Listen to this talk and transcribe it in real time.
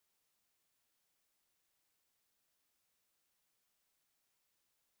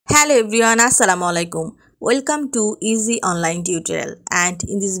Hello everyone, Assalamu alaikum. Welcome to Easy Online Tutorial, and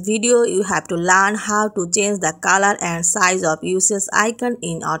in this video you have to learn how to change the color and size of UCS icon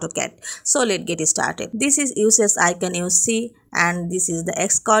in AutoCAD. So let's get started. This is UCS icon you see, and this is the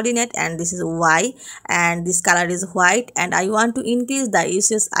X coordinate and this is Y, and this color is white, and I want to increase the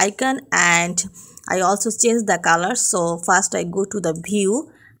UCS icon and I also change the color. So first I go to the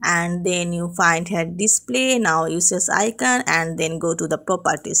view and then you find here display, now UCS icon, and then go to the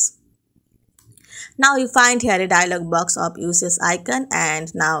properties. Now you find here a dialog box of UCS icon,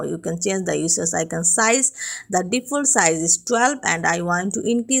 and now you can change the UCS icon size. The default size is 12 and I want to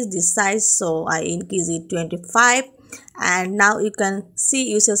increase this size, so I increase it 25. And now you can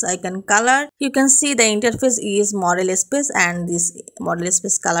see UCS icon color. You can see the interface is model space and this model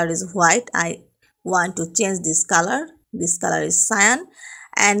space color is white. I want to change this color. This color is cyan.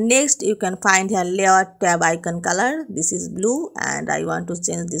 And next you can find here layout tab icon color. This is blue and I want to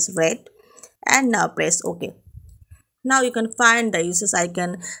change this red, and now press OK. Now you can find the UCS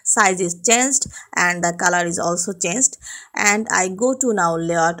icon size is changed and the color is also changed, and I go to now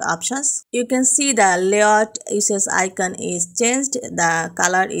layout options. You can see the layout UCS icon is changed, the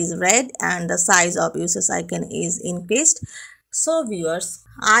color is red and the size of UCS icon is increased. So viewers,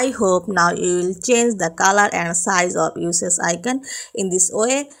 I hope now you will change the color and size of UCS icon in this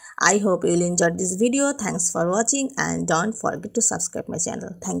way. I hope you will enjoy this video. Thanks for watching and don't forget to subscribe my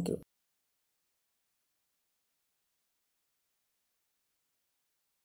channel. Thank you.